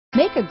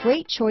Make a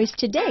great choice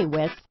today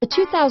with the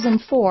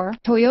 2004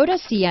 Toyota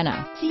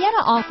Sienna.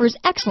 Sienna offers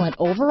excellent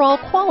overall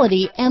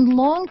quality and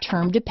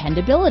long-term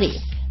dependability,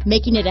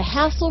 making it a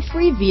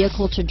hassle-free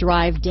vehicle to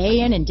drive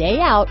day in and day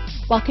out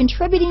while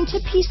contributing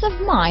to peace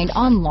of mind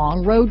on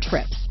long road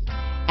trips.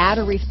 Add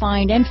a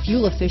refined and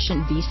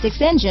fuel-efficient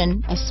V6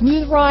 engine, a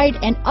smooth ride,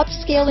 and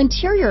upscale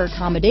interior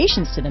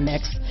accommodations to the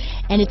mix,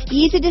 and it's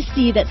easy to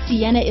see that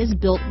Sienna is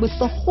built with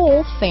the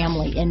whole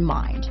family in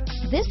mind.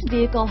 This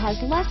vehicle has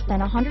less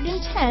than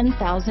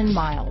 110,000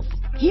 miles.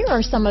 Here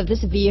are some of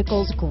this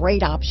vehicle's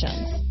great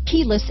options: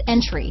 keyless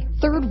entry,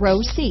 third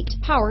row seat,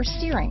 power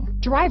steering,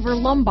 driver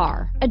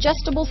lumbar,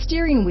 adjustable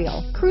steering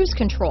wheel, cruise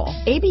control,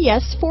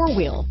 ABS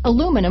 4-wheel,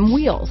 aluminum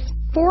wheels,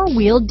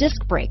 4-wheel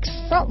disc brakes,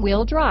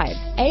 front-wheel drive,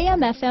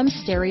 AM/FM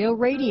stereo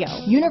radio,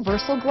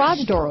 universal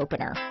garage door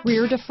opener,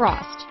 rear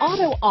defrost,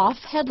 auto-off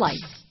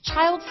headlights,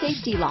 child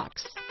safety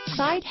locks,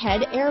 side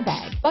head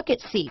airbag,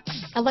 bucket seats,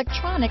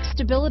 electronic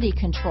stability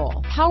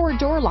control, power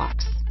door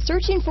locks.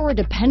 Searching for a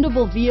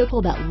dependable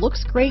vehicle that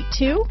looks great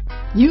too?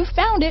 You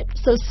found it,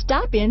 so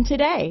stop in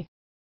today.